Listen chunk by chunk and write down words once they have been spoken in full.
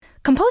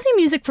Composing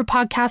music for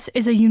podcasts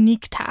is a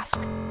unique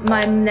task.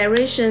 My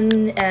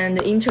narration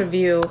and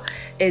interview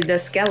is the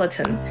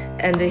skeleton,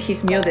 and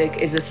his music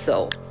is the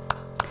soul.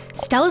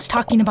 Stella's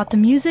talking about the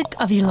music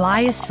of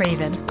Elias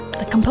Ravin,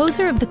 the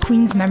composer of the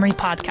Queen's Memory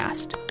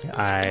podcast.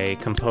 I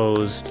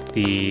composed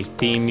the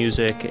theme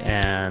music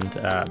and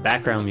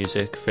background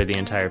music for the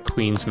entire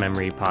Queen's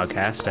Memory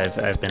podcast.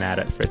 I've been at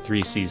it for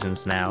 3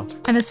 seasons now.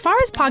 And as far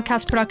as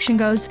podcast production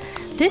goes,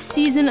 this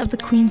season of the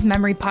Queen's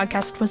Memory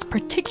podcast was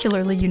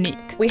particularly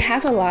unique. We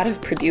have a lot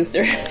of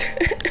producers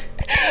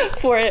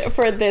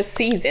for this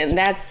season.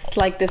 That's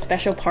like the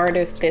special part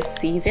of this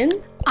season.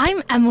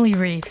 I'm Emily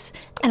Reeves,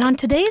 and on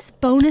today's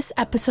bonus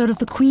episode of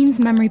the Queen's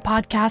Memory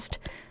podcast,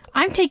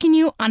 I'm taking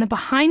you on a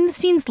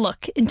behind-the-scenes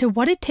look into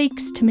what it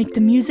takes to make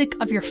the music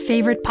of your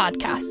favorite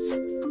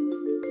podcasts.